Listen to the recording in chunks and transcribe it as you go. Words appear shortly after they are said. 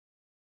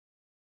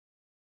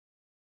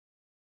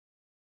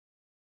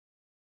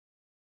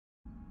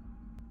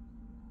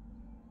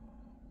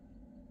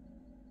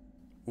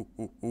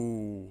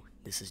Ooh,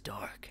 this is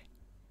dark.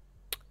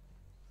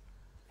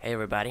 Hey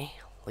everybody,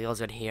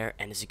 LeeLOzoiD here,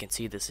 and as you can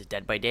see, this is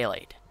Dead by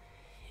Daylight.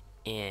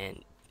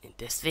 And in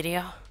this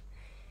video,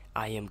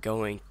 I am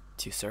going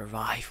to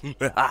survive.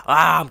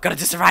 I'm gonna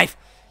survive!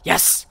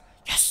 Yes!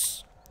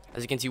 Yes!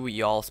 As you can see,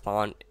 we all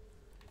spawn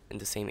in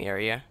the same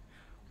area,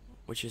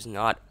 which is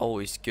not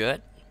always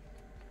good,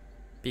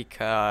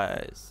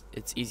 because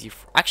it's easy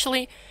for...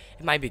 Actually,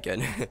 it might be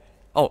good.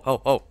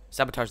 Oh,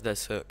 sabotage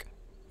this hook.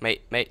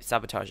 Mate,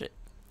 sabotage it.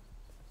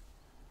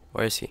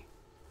 Where is he?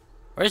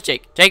 Where's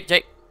Jake?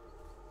 Jake!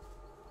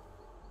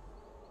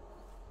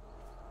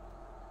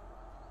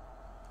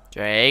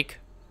 Jake?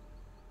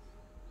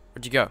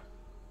 Where'd you go?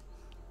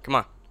 Come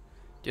on.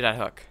 Do that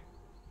hook.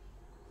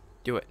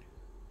 Do it.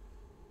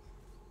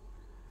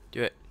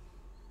 Do it.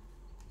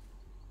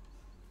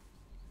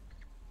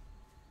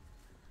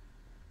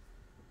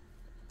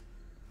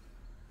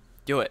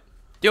 Do it.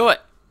 Do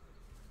it!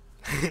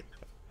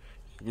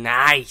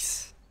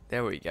 Nice!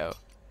 There we go.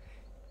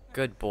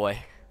 Good boy.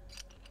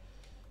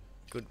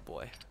 Good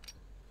boy.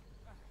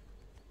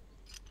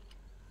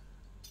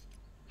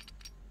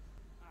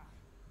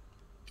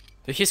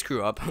 Did he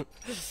screw up?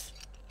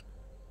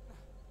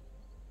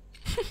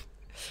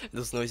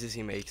 Those noises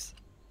he makes.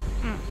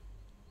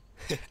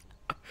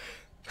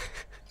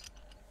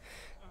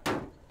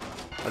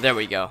 Oh, there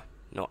we go.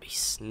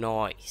 Nice,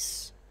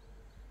 nice.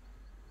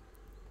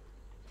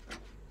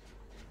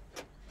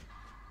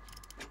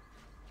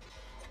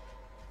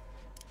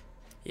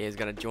 Yeah, he's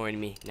gonna join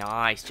me.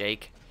 Nice,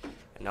 Jake.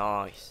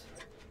 Nice.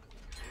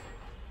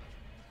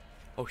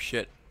 Oh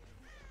shit.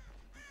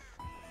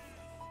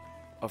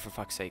 Oh, for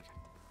fuck's sake.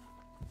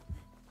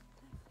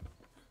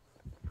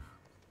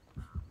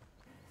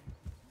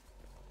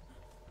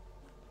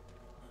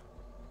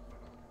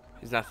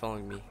 He's not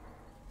following me.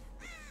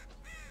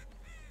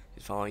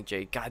 He's following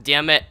Jake. God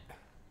damn it!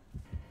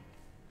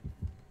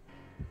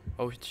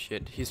 Oh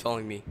shit, he's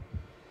following me.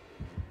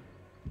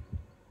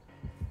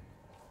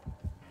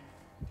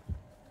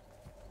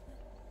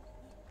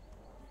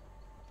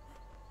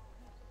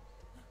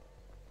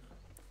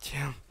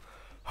 Damn.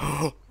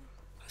 Oh,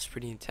 that's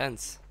pretty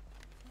intense.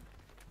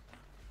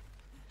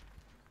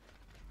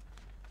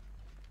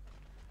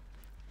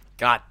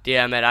 God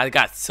damn it, I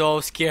got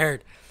so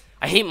scared.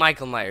 I hate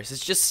Michael Myers.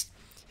 He's just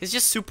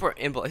super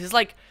imbo. He's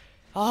like,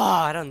 oh,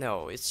 I don't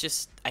know. It's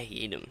just, I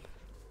hate him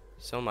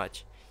so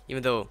much.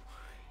 Even though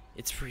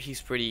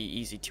he's pretty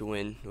easy to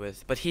win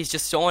with, but he's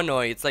just so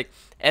annoying. It's like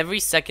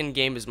every second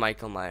game is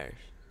Michael Myers.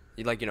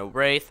 You like,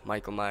 Wraith,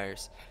 Michael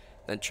Myers,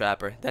 then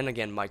Trapper, then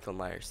again Michael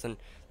Myers, then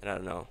I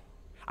don't know.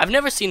 I've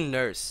never seen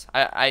Nurse.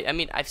 I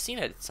mean, I've seen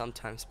it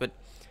sometimes, but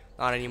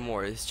not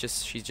anymore. It's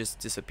just she just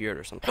disappeared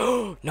or something.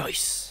 Oh,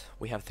 nice.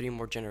 We have 3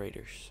 more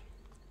generators.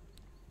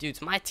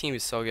 Dudes, my team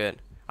is so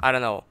good. I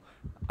don't know.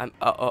 I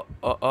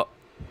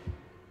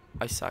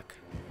suck.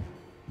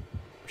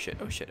 Oh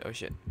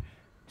shit.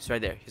 He's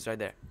right there.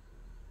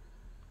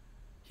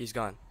 He's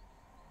gone.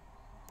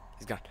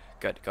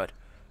 Good.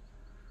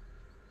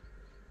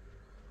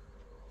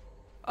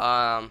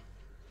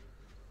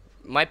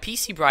 My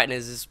PC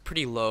brightness is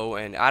pretty low,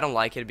 and I don't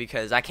like it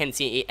because I can't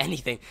see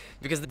anything.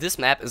 Because this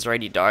map is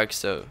already dark,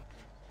 so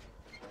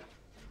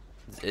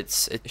it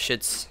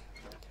shits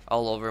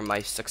all over my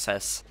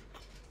success.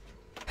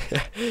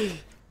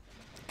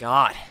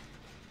 God.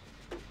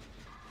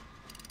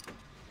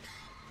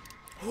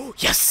 Oh,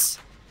 yes!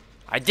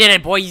 I did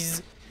it,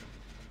 boys!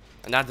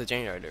 Not the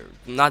generator.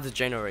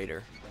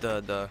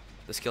 The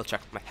skill check.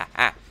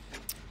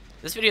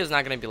 This video is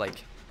not gonna be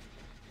like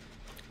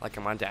a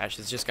montage.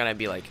 It's just gonna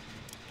be like,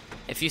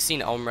 if you've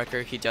seen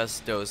Wrecker, he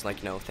does those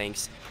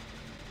things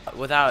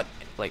without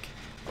like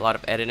a lot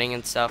of editing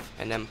and stuff,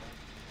 and then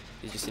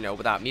you just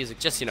without music,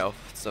 just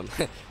some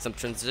some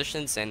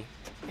transitions and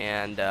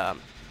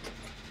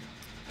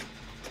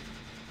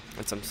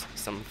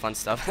some fun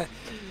stuff.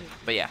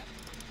 But yeah,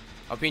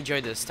 hope you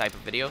enjoyed this type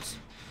of videos.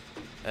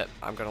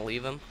 I'm gonna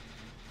leave them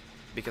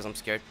because I'm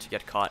scared to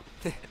get caught.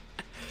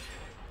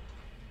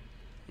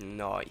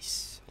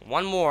 Nice.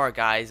 One more,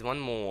 guys. One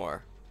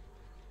more.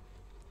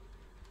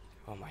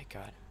 Oh my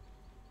god.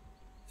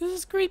 This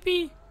is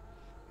creepy.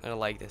 I don't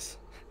like this.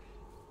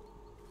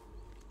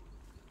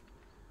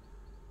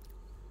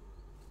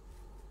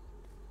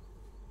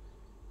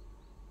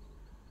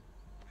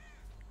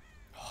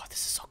 Oh, this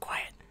is so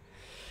quiet.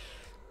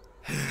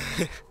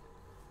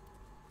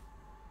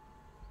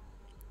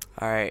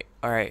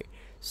 Alright.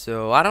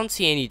 So I don't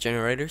see any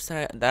generators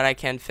that I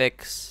can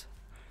fix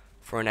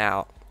for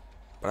now,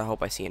 but I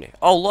hope I see any.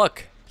 Oh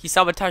look, he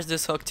sabotaged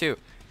this hook too.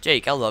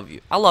 Jake, I love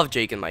you. I love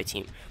Jake in my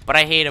team, but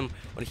I hate him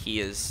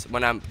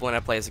when I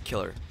play as a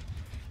killer,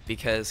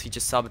 because he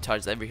just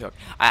sabotages every hook.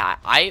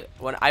 I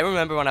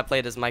remember when I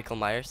played as Michael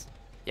Myers.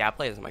 Yeah, I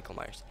played as Michael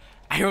Myers.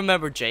 I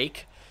remember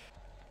Jake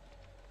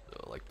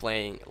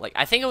playing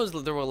I think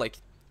there were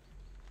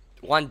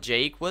one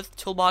Jake with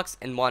toolbox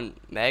and one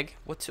Meg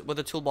with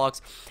a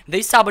toolbox.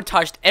 They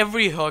sabotaged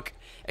every hook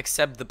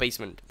except the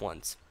basement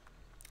ones.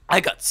 I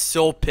got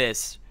so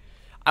pissed.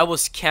 I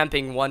was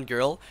camping one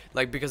girl,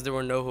 like, because there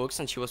were no hooks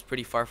and she was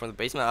pretty far from the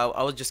basement.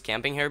 I was just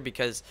camping her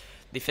because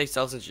they fixed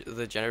all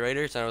the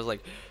generators, and I was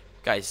like,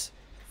 guys,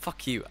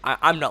 fuck you.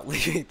 I'm not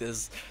leaving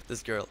this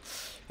girl.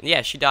 And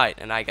yeah, she died,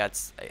 and I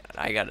got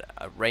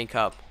a rank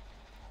up.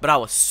 But I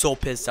was so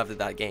pissed after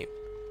that game.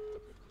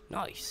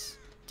 Nice.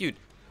 Dude,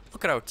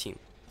 look at our team.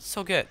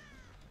 So good.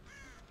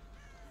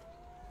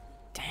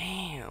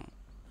 Damn.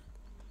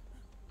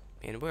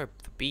 Man, we're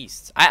the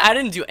beasts. I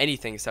didn't do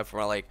anything except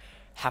for like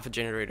half a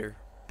generator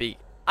beat.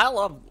 I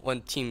love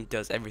when team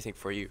does everything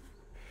for you.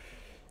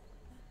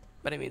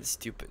 But I mean, it's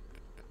stupid.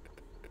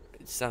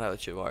 It's not how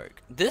it should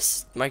work.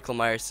 This Michael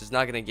Myers is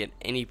not gonna get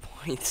any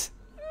points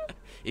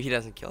if he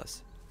doesn't kill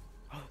us.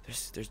 Oh,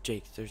 there's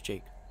Jake. There's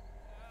Jake.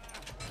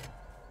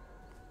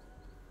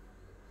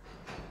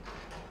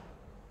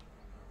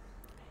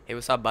 Hey,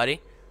 what's up, buddy?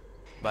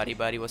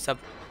 Buddy, what's up?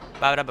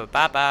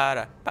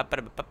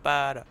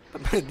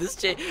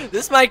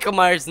 This Michael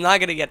Myers is not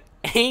gonna get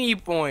any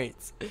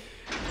points. Oh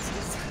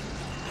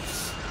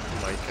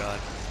my god.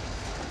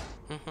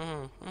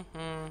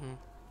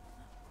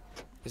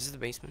 Is this the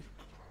basement?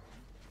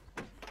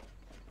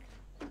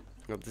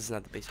 Nope, this is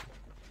not the basement.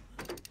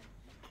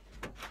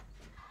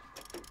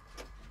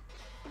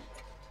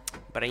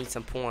 But I need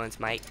some points,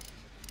 mate.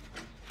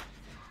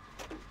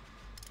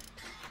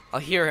 I'll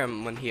hear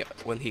him when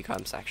he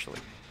comes, actually.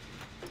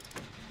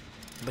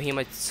 But he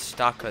might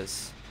stalk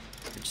us,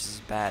 which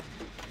is bad.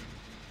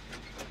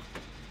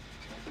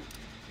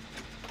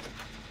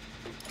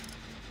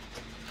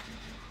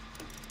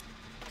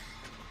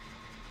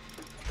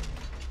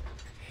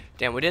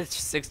 Damn, we did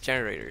 6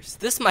 generators.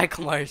 This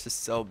Michael Myers is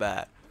so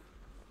bad.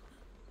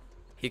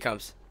 He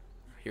comes.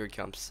 Here he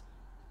comes.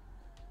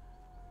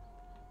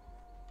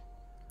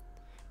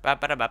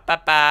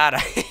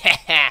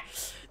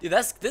 Dude,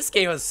 this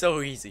game was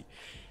so easy.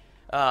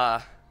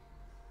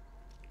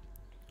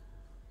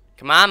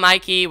 Come on,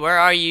 Mikey, where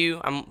are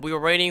you? We were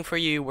waiting for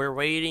you. We're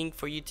waiting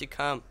for you to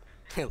come.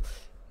 We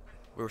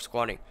were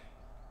squatting.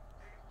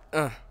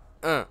 Oh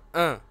yeah.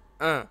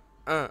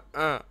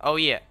 Oh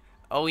yeah.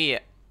 Oh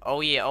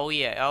yeah. Oh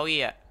yeah. Oh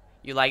yeah.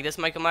 You like this,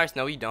 Michael Myers?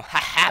 No, you don't.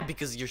 Haha,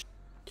 because you're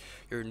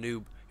a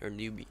noob. You're a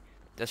newbie.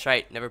 That's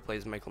right. Never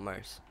plays Michael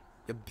Myers.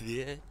 Oh,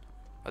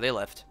 they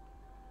left.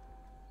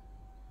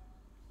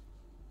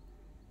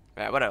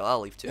 Alright, whatever.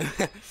 I'll leave too.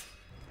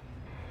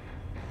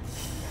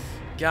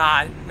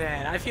 God,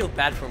 man, I feel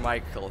bad for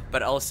Michael,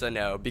 but also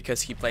no,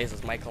 because he plays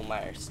as Michael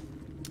Myers.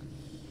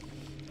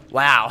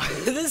 Wow,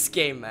 this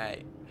game,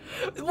 mate.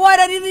 What?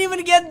 I didn't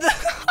even get the...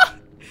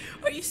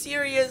 Are you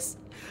serious?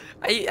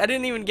 I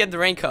didn't even get the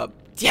rank up.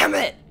 Damn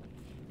it!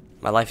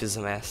 My life is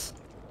a mess.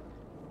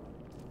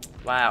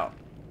 Wow.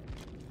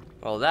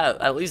 Well,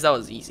 at least that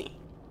was easy.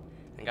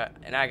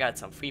 And I got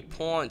some free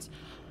points.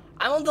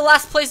 I'm on the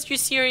last place. Are you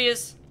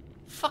serious?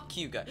 Fuck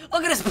you, guys.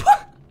 Look at this.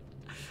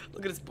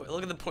 Look at this.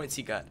 Look at the points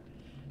he got.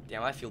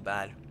 Damn, I feel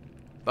bad.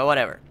 But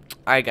whatever.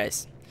 Alright,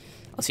 guys.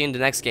 I'll see you in the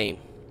next game.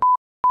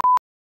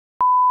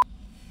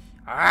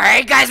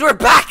 Alright, guys, we're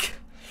back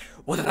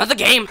with another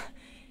game.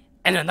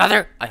 And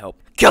another, I hope,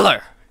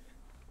 killer.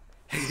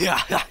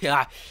 Yeah.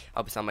 I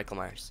hope it's not Michael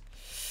Myers.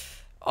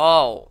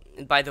 Oh,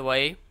 and by the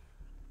way,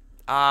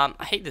 I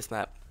hate this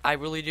map. I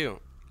really do.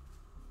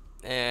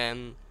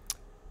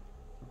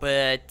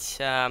 But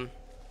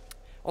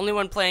only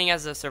when playing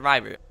as a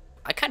survivor.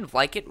 I kind of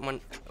like it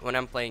when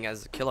I'm playing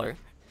as a killer.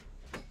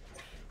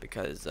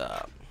 Because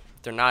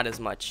there's not as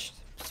much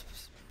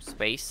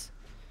space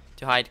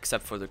to hide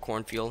except for the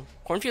cornfield.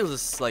 Cornfield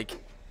is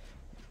like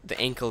the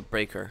ankle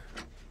breaker.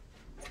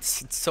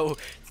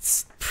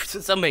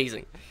 It's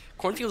amazing.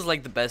 Cornfield is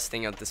like the best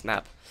thing on this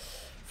map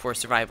for a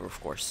survivor,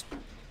 of course.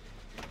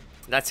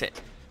 That's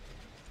it.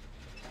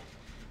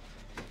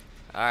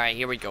 Alright,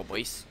 here we go,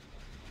 boys.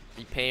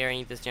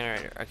 Repairing this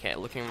generator. Okay,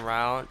 looking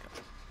around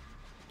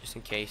just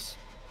in case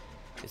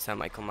it's not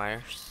Michael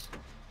Myers.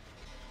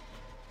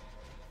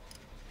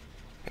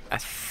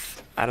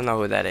 I don't know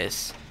who that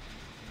is.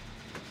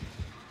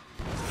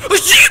 Oh,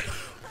 shit!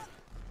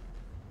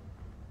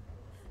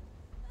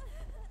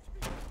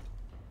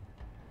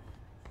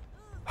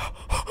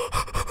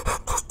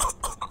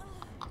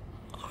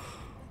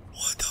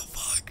 What the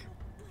fuck?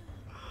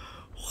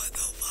 What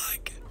the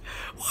fuck?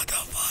 What the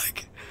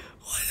fuck?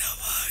 What the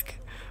fuck?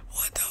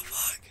 What the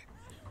fuck?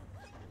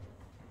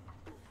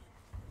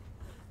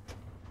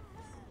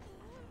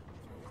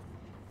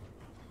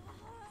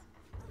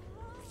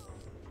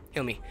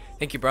 Heal me.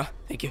 Thank you, bro.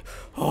 Thank you.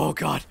 Oh,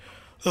 God.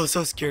 That was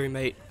so scary,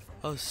 mate.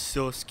 That was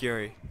so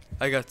scary.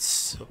 I got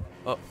so...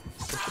 Oh.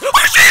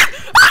 Oh, shit!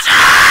 Oh,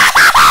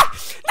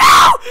 shit! No!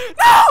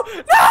 No!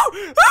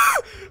 No! Ah!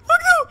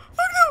 Fuck no!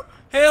 Fuck no!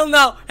 Hell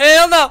no!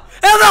 Hell no!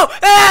 Hell no!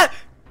 Ah!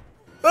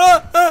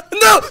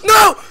 No!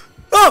 No!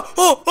 Oh!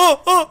 Oh!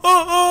 Oh! Oh!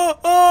 Oh!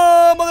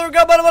 Oh! Mother of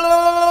God!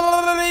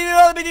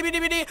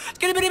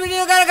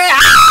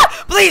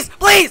 Ah! Please!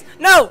 Please!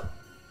 No!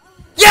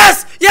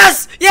 Yes!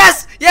 Yes!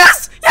 Yes!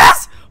 Yes!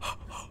 Yes!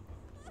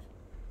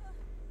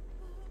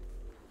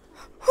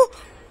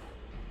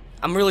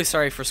 I'm really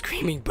sorry for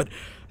screaming, but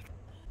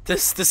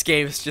this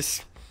game is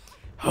just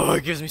Oh,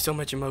 it gives me so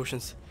much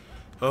emotions.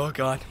 Oh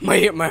god,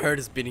 my heart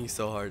is beating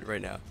so hard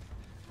right now.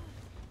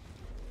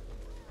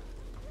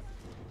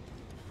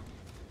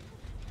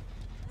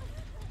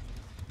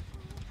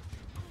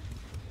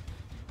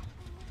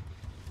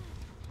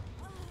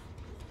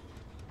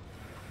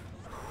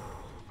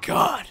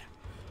 God,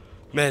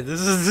 man, this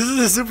is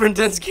a super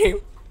intense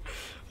game.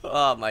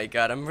 Oh my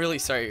god, I'm really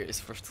sorry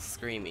for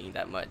screaming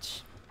that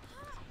much.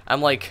 I'm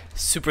like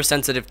super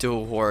sensitive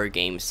to horror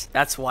games.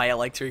 That's why I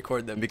like to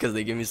record them, because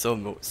they give me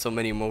so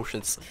many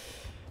emotions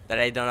that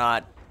I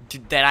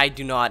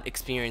do not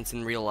experience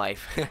in real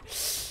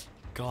life.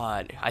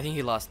 God, I think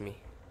he lost me,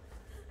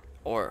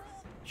 or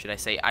should I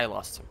say I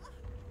lost him?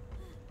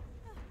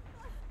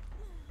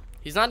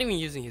 He's not even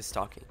using his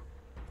stalking.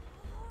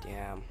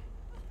 Damn.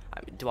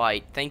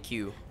 Dwight, thank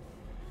you.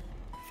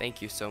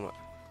 Thank you so much.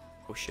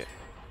 Oh shit.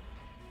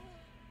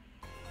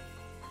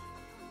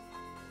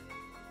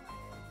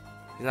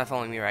 He's not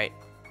following me, right?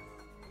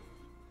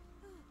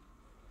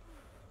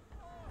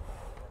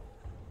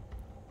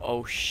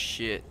 Oh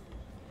shit.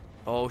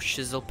 Oh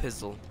shizzle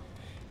pizzle.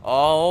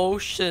 Oh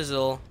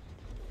shizzle.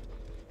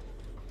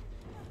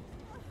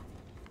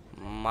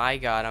 My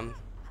god,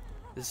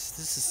 this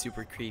is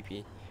super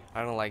creepy.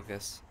 I don't like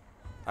this.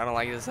 I don't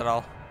like this at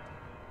all.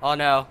 Oh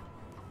no.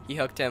 He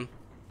hooked him.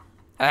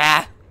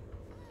 Ah!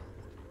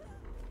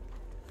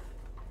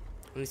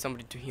 I need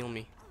somebody to heal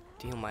me.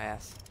 To heal my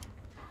ass.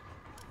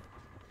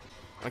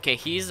 Okay,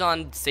 he's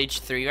on stage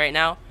 3 right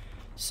now.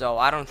 So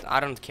I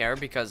don't care,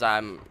 because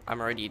I'm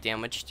already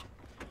damaged.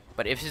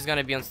 But if he's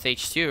gonna be on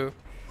stage 2,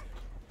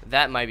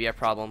 that might be a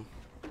problem.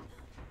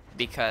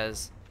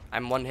 Because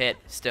I'm 1 hit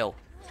still.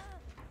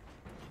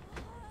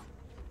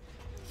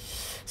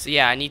 So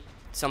yeah, I need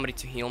somebody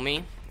to heal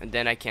me, and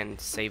then I can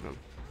save him.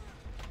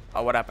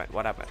 Oh, what happened?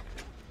 What happened?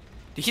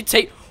 Did he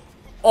take...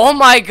 Oh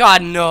my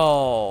god,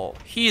 no!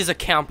 He is a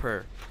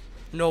camper.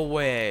 No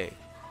way.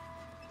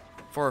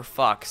 For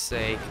fuck's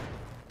sake.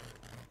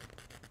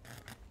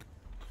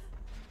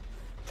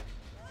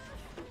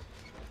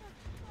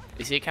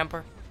 Is he a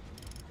camper?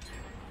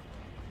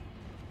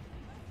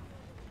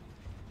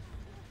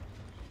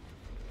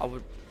 I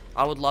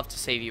would love to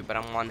save you, but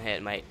I'm 1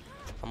 hit, mate.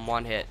 I'm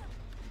 1 hit.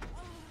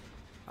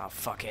 Oh,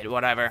 fuck it.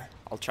 Whatever.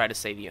 I'll try to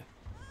save you.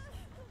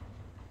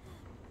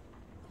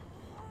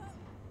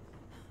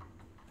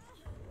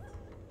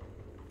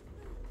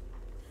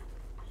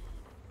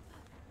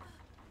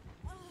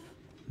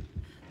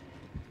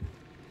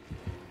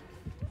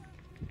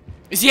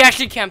 Is he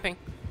actually camping?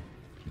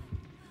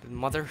 The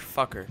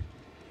motherfucker.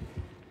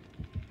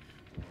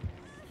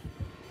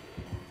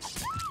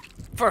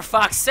 For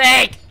fuck's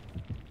sake!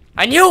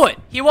 I knew it!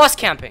 He was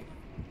camping.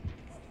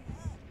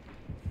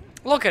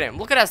 Look at him.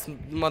 Look at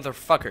that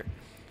motherfucker.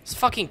 This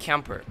fucking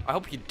camper. I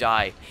hope you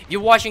die. If you're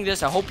watching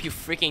this, I hope you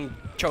freaking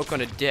choke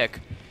on a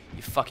dick.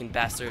 You fucking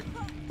bastard.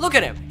 Look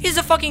at him. He's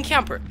a fucking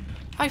camper.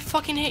 I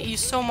fucking hate you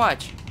so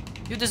much.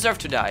 You deserve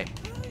to die.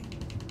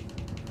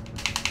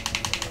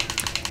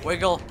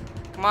 Wiggle.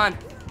 Come on.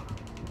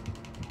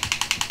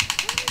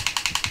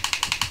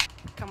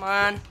 Come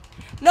on.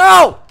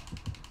 No!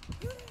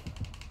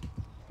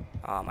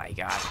 Oh my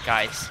god,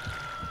 guys.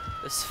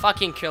 This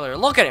fucking killer.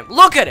 Look at him.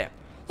 Look at him.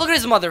 Look at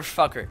this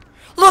motherfucker.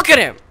 Look at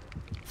him.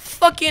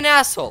 Fucking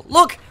asshole.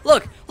 Look,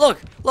 look,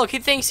 look, look. He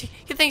thinks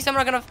I'm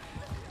not gonna...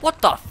 What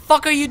the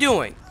fuck are you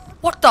doing?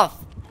 What the...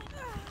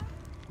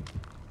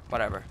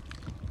 Whatever.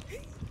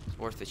 It's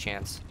worth the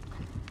chance.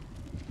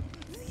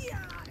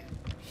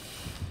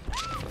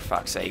 For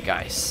fuck's sake,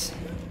 guys.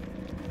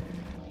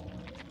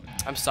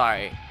 I'm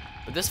sorry,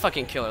 but this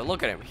fucking killer,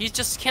 look at him. He's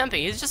just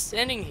camping. He's just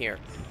standing here.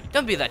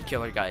 Don't be that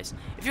killer, guys.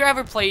 If you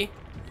ever play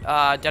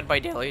Dead by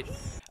Daylight...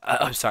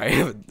 I'm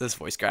sorry, this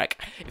voice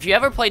crack. If you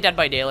ever play Dead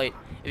by Daylight,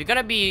 if you're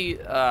gonna be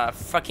a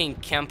fucking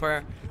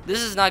camper,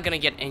 this is not gonna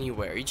get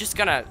anywhere. You're just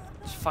gonna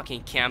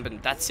fucking camp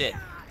and that's it.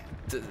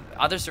 The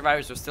other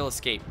survivors will still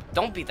escape.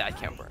 Don't be that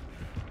camper.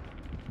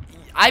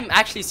 I'm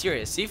actually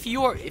serious. If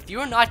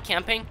you're not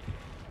camping,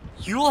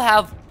 you'll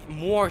have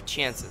more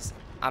chances.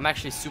 I'm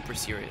actually super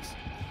serious.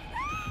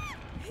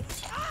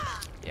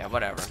 Yeah,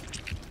 whatever.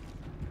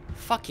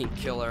 Fucking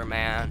killer,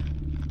 man.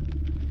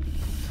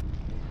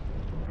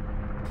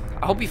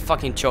 I hope you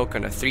fucking choke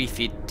on a 3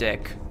 feet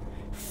dick.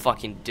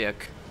 Fucking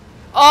dick.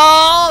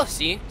 Oh!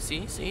 See?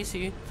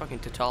 Fucking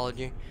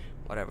tautology.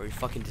 Whatever, you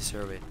fucking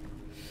deserve it.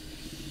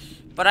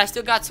 But I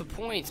still got some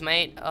points,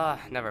 mate.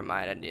 Never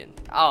mind, I didn't.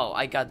 Oh,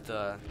 I got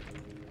the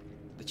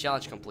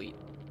challenge complete.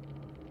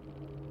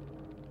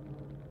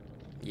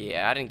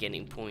 Yeah, I didn't get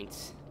any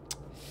points.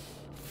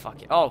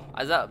 Fuck it. Oh,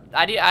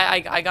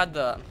 I got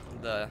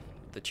the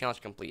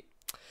challenge complete.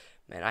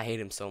 Man, I hate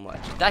him so much.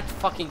 That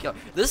fucking killer.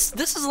 This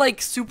is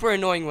like super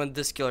annoying when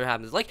this killer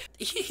happens. Like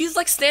he's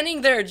like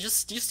standing there,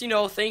 just you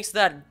know, thinks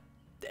that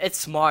it's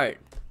smart.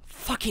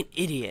 Fucking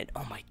idiot.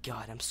 Oh my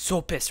god, I'm so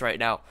pissed right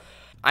now.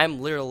 I'm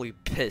literally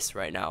pissed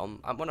right now.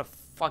 I'm gonna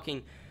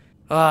fucking.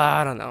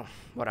 I don't know.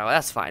 Whatever.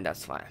 That's fine.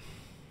 That's fine.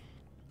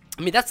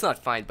 I mean, that's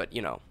not fine, but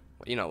you know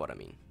what I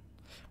mean.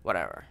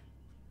 Whatever.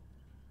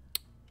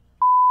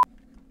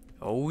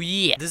 Oh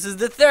yeah, this is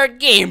the third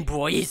game,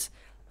 boys.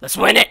 Let's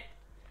win it.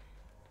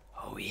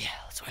 Oh yeah,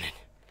 let's win it.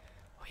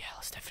 Oh yeah,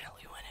 let's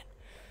definitely win it.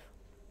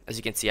 As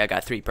you can see, I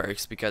got 3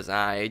 perks because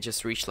I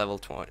just reached level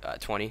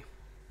 20.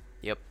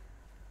 Yep.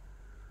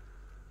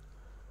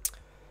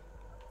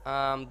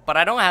 But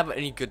I don't have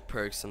any good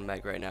perks on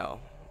Meg right now.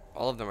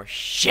 All of them are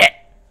shit.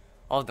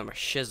 All of them are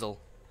shizzle.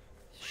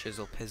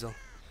 Shizzle pizzle.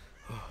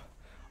 Oh,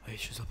 I hate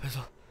shizzle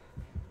pizzle.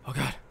 Oh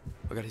god.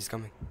 Oh god, he's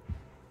coming.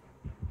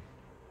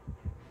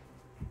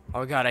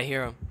 Oh god, I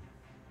hear him.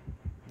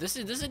 This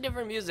is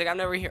different music. I've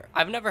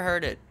never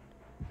heard it.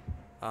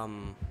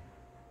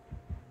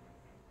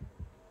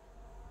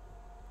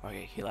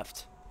 Okay, he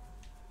left.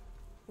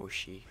 Or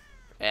she.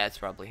 Yeah, it's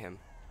probably him.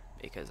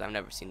 Because I've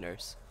never seen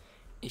Nurse.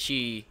 And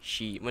she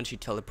when she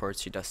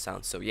teleports, she does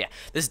sound. So yeah,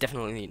 this is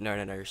definitely not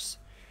a Nurse.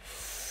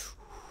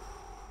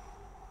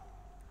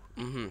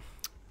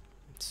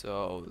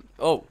 So,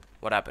 oh,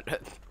 what happened?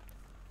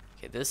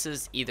 Okay, this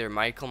is either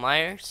Michael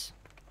Myers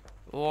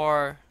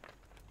or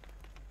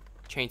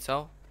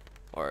Chainsaw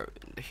or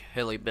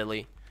Hilly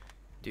Billy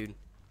dude.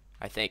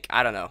 I think,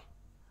 I don't know.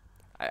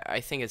 I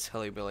think it's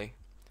Hilly Billy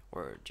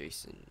or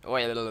Jason. Oh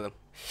wait,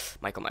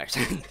 Michael Myers,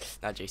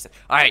 not Jason.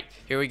 All right,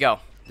 here we go.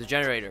 The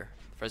generator,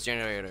 first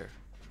generator.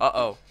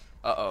 Uh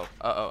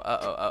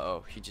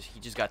oh. He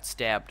just got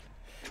stabbed.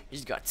 He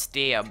just got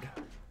stabbed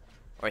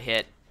or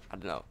hit. I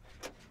don't know.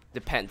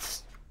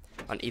 Depends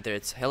on either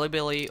it's Hilly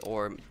Billy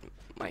or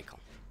Michael.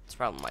 It's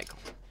probably Michael.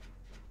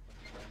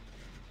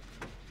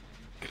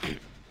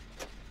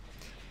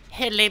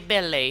 Hilly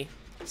Billy,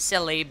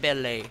 silly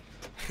Billy.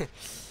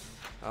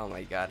 Oh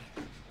my god.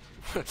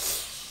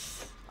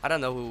 I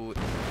don't know who.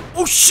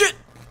 Oh shit!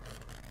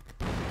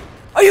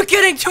 Are you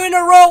kidding? 2 in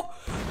a row?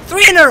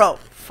 3 in a row?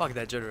 Fuck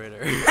that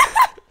generator.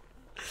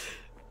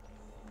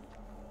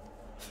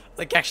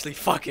 Like actually,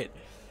 fuck it.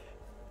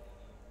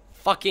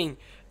 Fucking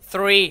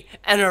 3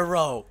 in a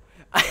row.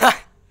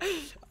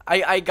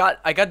 I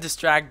got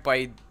distracted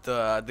by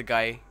the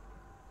guy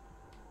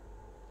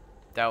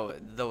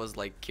that was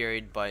like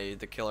carried by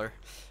the killer.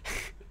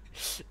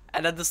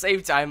 And at the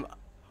same time,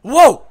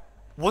 whoa!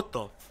 What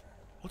the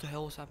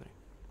hell was happening?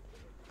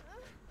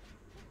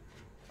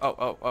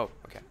 Oh,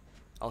 okay.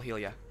 I'll heal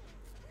ya.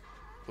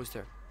 Who's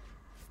there?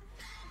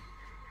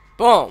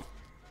 Boom!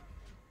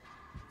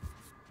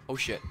 Oh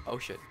shit, oh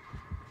shit.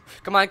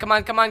 Come on.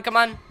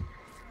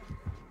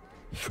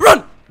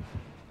 Run!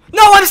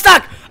 No, I'm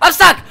stuck! What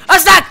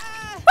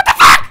the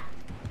fuck?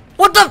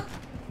 What the?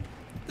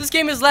 This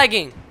game is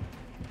lagging.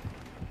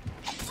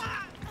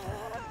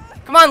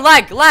 Come on,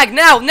 lag,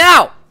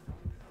 now!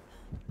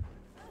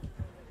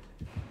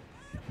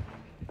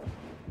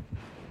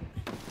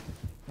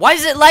 Why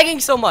is it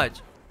lagging so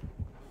much?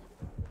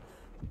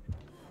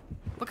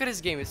 Look at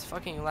this game, it's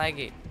fucking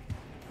laggy.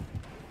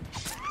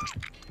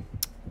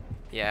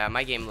 Yeah,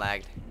 my game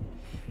lagged.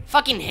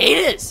 Fucking hate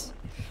this!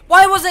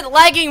 Why was it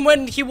lagging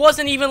when he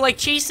wasn't even like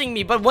chasing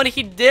me, but when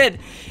he did,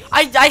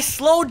 I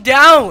slowed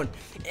down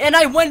and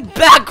I went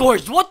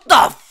backwards. What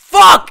the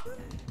fuck?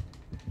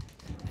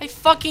 I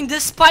fucking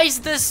despise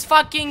this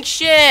fucking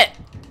shit.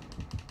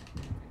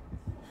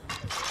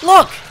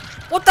 Look!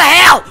 What the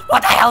hell?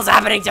 What the hell's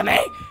happening to me?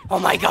 Oh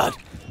my god.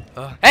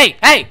 Hey,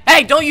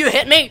 don't you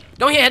hit me.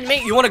 Don't you hit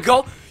me. You wanna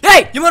go?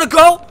 Hey, you wanna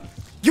go?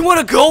 You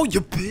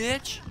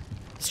bitch?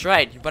 That's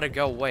right, you better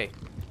go away.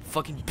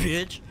 Fucking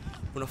bitch.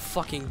 You wanna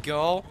fucking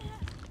go?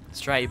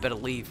 That's right, you better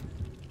leave.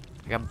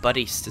 I got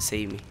buddies to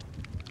save me.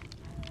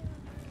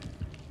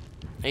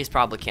 He's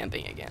probably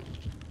camping again.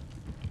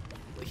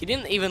 He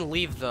didn't even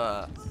leave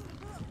the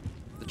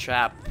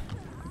trap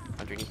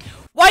underneath.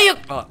 Why you?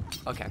 Oh,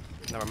 okay.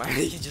 Never mind.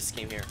 He just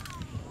came here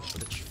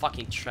with a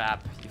fucking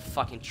trap. You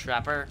fucking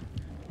trapper.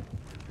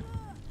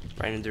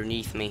 Right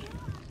underneath me.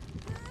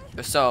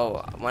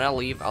 So when I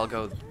leave, I'll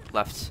go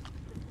left.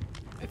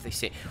 If they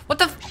say, what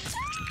the?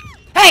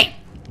 Hey!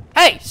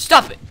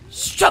 Stop it!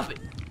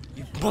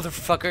 You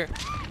motherfucker!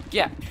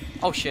 Yeah.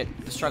 Oh shit.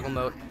 The struggle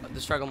mode.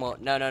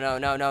 No.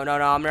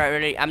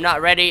 I'm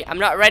not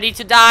ready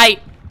to die.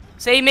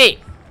 Save me.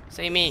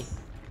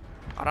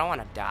 I don't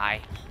want to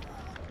die.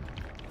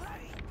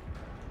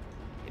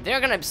 If they're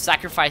gonna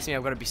sacrifice me,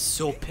 I'm gonna be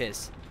so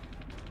pissed.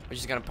 Which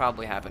is gonna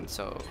probably happen.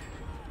 So,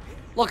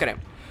 look at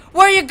him.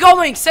 Where are you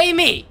going? Save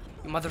me,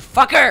 you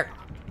motherfucker!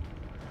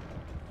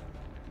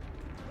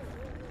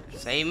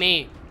 Save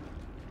me.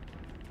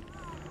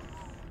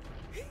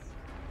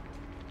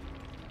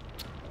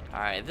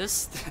 Alright,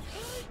 this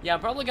yeah, I'm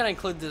probably gonna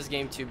include this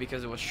game too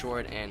because it was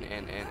short and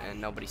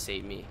nobody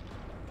saved me.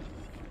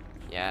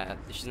 Yeah,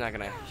 she's not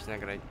gonna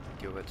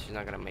do it. She's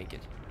not gonna make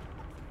it.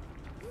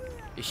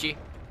 Is she?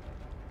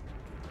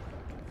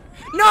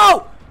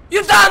 No!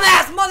 You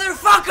dumbass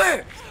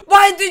motherfucker!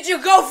 Why did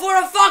you go for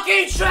a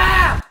fucking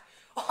trap?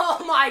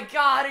 Oh my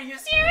god, are you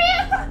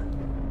serious?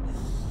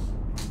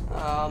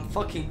 I'm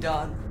fucking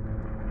done.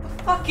 I'm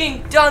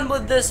fucking done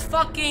with this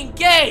fucking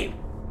game!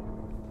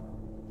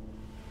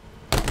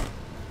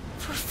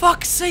 For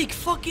fuck's sake,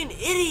 fucking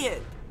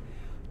idiot!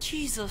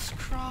 Jesus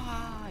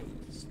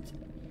Christ.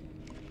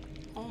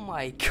 Oh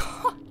my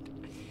god.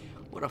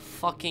 What a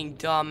fucking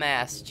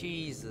dumbass.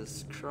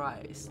 Jesus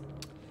Christ.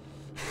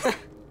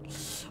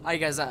 Alright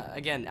guys,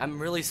 again, I'm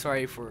really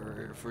sorry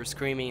for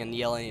screaming and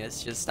yelling.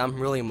 It's just, I'm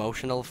really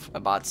emotional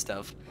about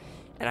stuff.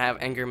 And I have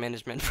anger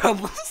management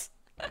problems.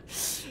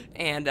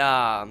 And,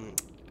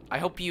 I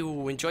hope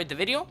you enjoyed the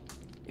video.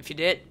 If you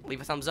did,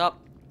 leave a thumbs up.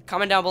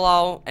 Comment down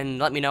below and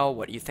let me know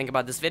what you think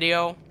about this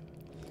video.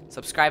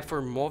 Subscribe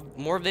for more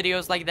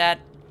videos like that.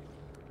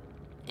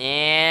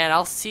 And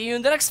I'll see you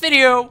in the next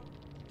video.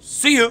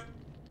 See ya.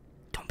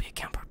 Don't be a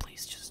camper,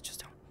 please.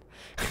 Just don't.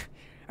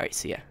 Alright,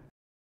 see ya.